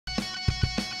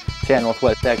Today at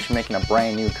Northwest Action, making a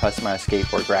brand new customized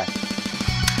skateboard graphic.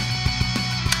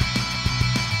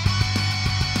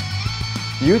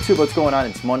 YouTube, what's going on?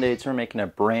 It's Monday, so we're making a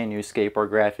brand new skateboard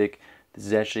graphic. This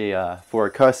is actually for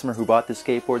a customer who bought the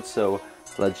skateboard, so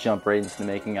let's jump right into the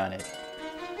making on it.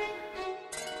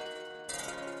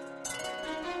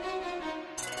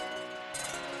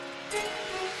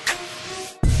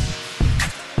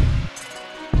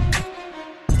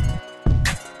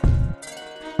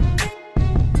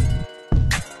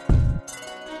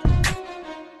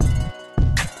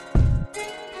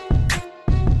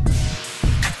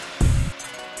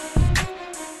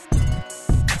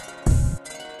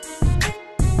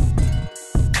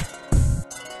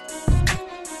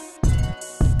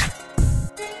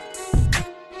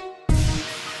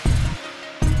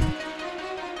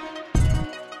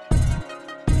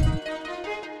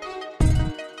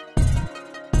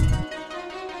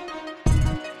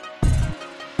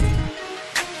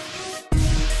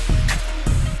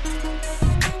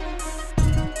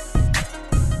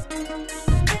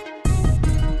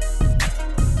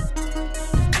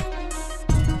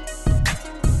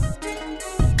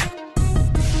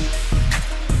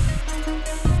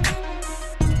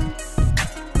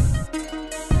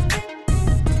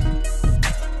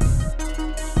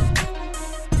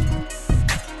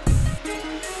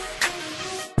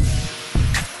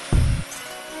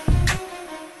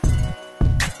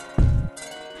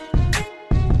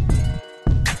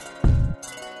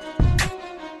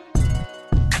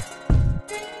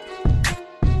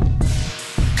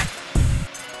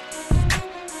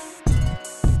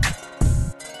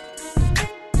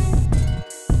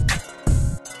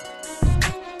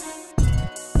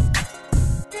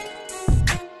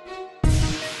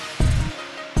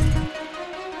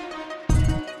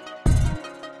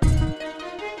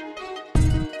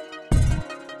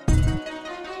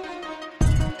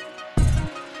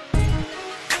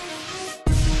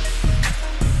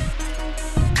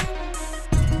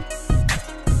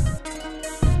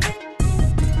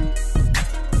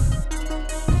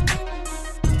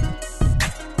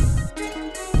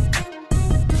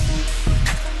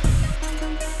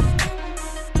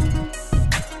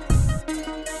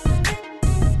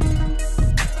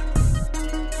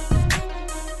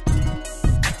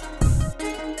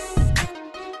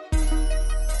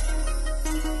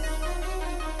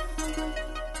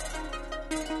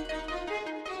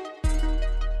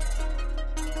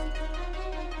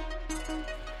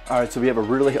 Alright, so we have a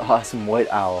really awesome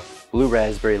white owl, blue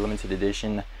raspberry limited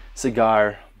edition,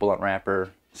 cigar, blunt wrapper,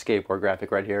 skateboard graphic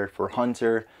right here for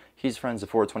Hunter. He's friends with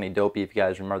 420 Dopey, if you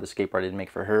guys remember the skateboard I did make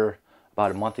for her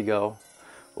about a month ago.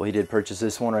 Well, he did purchase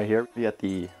this one right here. We got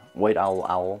the white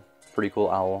owl, pretty cool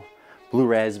owl. Blue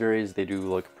raspberries, they do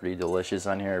look pretty delicious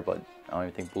on here, but I don't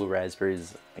even think blue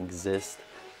raspberries exist.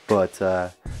 But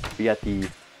we got the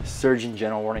Surgeon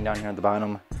General warning down here at the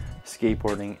bottom.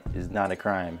 Skateboarding is not a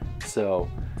crime.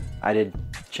 So I did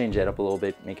change that up a little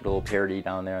bit, make it a little parody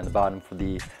down there on the bottom for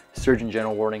the Surgeon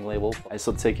General warning label. I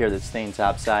still take care of the stained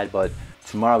top side, but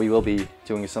tomorrow we will be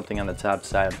doing something on the top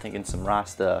side. I'm thinking some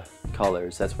Rasta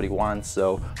colors. That's what he wants.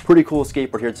 So pretty cool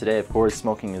skateboard here today. Of course,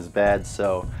 smoking is bad,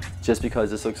 so just because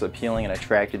this looks appealing and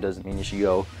attractive doesn't mean you should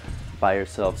go buy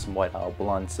yourself some white owl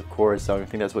blunts. Of course, I don't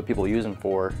think that's what people use them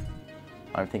for.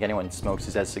 I don't think anyone smokes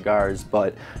these as cigars,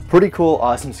 but pretty cool,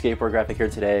 awesome skateboard graphic here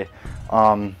today.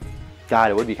 God,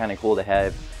 it would be kind of cool to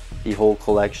have the whole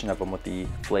collection of them with the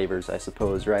flavors, I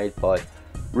suppose, right? But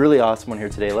really awesome one here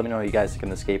today. Let me know what you guys think of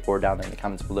the skateboard down there in the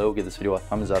comments below. Give this video a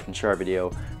thumbs up and share our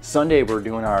video. Sunday, we're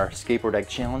doing our skateboard deck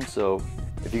challenge, so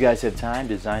if you guys have time,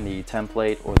 design the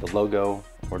template or the logo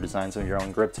or design some of your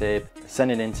own grip tape.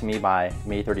 Send it in to me by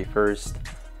May 31st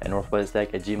at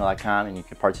northwestdeck@gmail.com and you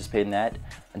can participate in that.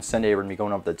 And Sunday, we're going to be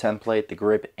going over the template, the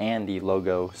grip, and the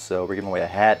logo. So we're giving away a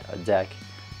hat, a deck,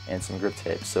 and some grip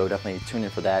tape, so definitely tune in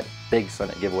for that big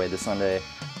Sunday giveaway this Sunday.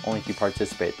 Only if you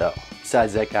participate though.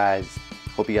 Besides that, guys,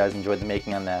 hope you guys enjoyed the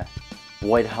making on the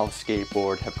White House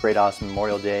skateboard. Have a great, awesome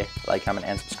Memorial Day. Like, comment,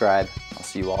 and subscribe. I'll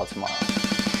see you all tomorrow.